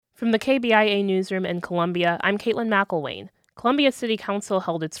From the KBIA newsroom in Columbia, I'm Caitlin McElwain. Columbia City Council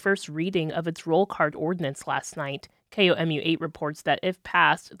held its first reading of its roll cart ordinance last night. KOMU 8 reports that if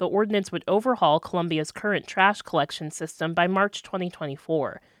passed, the ordinance would overhaul Columbia's current trash collection system by March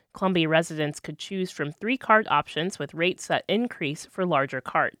 2024. Columbia residents could choose from 3 cart options with rates that increase for larger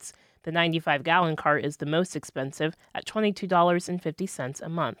carts. The 95-gallon cart is the most expensive at $22.50 a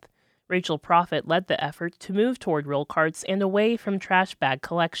month. Rachel Profit led the effort to move toward roll carts and away from trash bag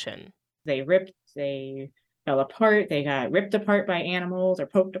collection. They fell apart. They got ripped apart by animals or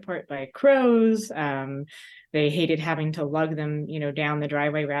poked apart by crows. They hated having to lug them, down the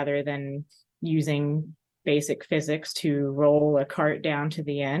driveway rather than using basic physics to roll a cart down to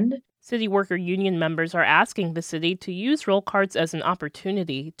the end. City worker union members are asking the city to use roll carts as an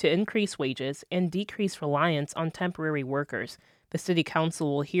opportunity to increase wages and decrease reliance on temporary workers. The city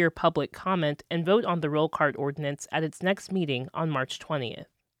council will hear public comment and vote on the roll cart ordinance at its next meeting on March 20th.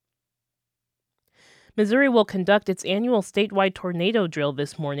 Missouri will conduct its annual statewide tornado drill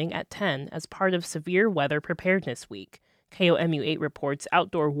this morning at 10 as part of Severe Weather Preparedness Week. KOMU 8 reports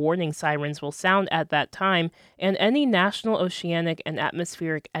outdoor warning sirens will sound at that time, and any National Oceanic and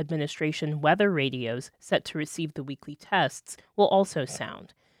Atmospheric Administration weather radios set to receive the weekly tests will also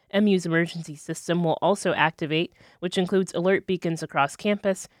sound. MU's emergency system will also activate, which includes alert beacons across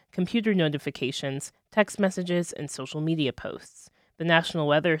campus, computer notifications, text messages, and social media posts. The National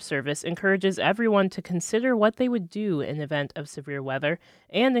Weather Service encourages everyone to consider what they would do in event of severe weather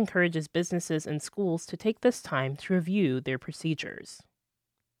and encourages businesses and schools to take this time to review their procedures.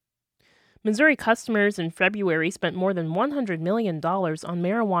 Missouri customers in February spent more than $100 million on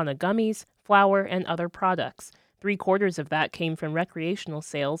marijuana gummies, flour, and other products. 3/4 of that came from recreational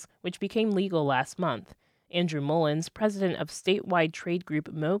sales, which became legal last month. Andrew Mullins, president of statewide trade group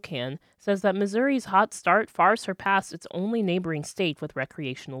MoCan, says that Missouri's hot start far surpassed its only neighboring state with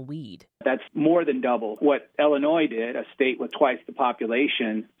recreational weed. That's more than double what Illinois did, a state with twice the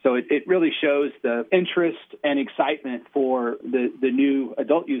population. So it really shows the interest and excitement for the new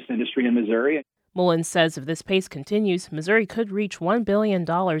adult use industry in Missouri. Mullins says if this pace continues, Missouri could reach $1 billion in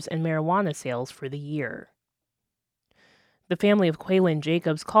marijuana sales for the year. The family of Quaylen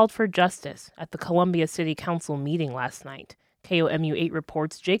Jacobs called for justice at the Columbia City Council meeting last night. KOMU 8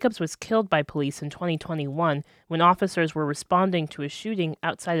 reports Jacobs was killed by police in 2021 when officers were responding to a shooting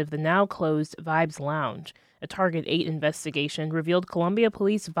outside of the now-closed Vibes Lounge. A Target 8 investigation revealed Columbia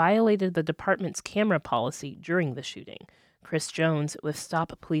police violated the department's camera policy during the shooting. Chris Jones, with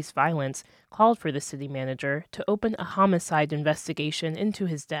Stop Police Violence, called for the city manager to open a homicide investigation into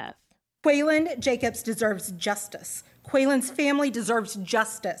his death. Quaylen Jacobs deserves justice. Quaylen's family deserves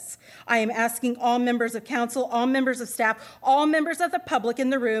justice. I am asking all members of council, all members of staff, all members of the public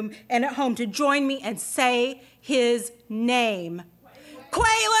in the room and at home to join me and say his name.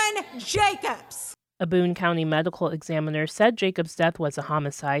 Quaylen Jacobs! A Boone County medical examiner said Jacobs' death was a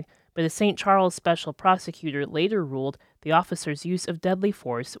homicide, but a St. Charles special prosecutor later ruled the officer's use of deadly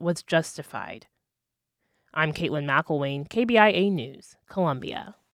force was justified. I'm Caitlin McElwain, KBIA News, Columbia.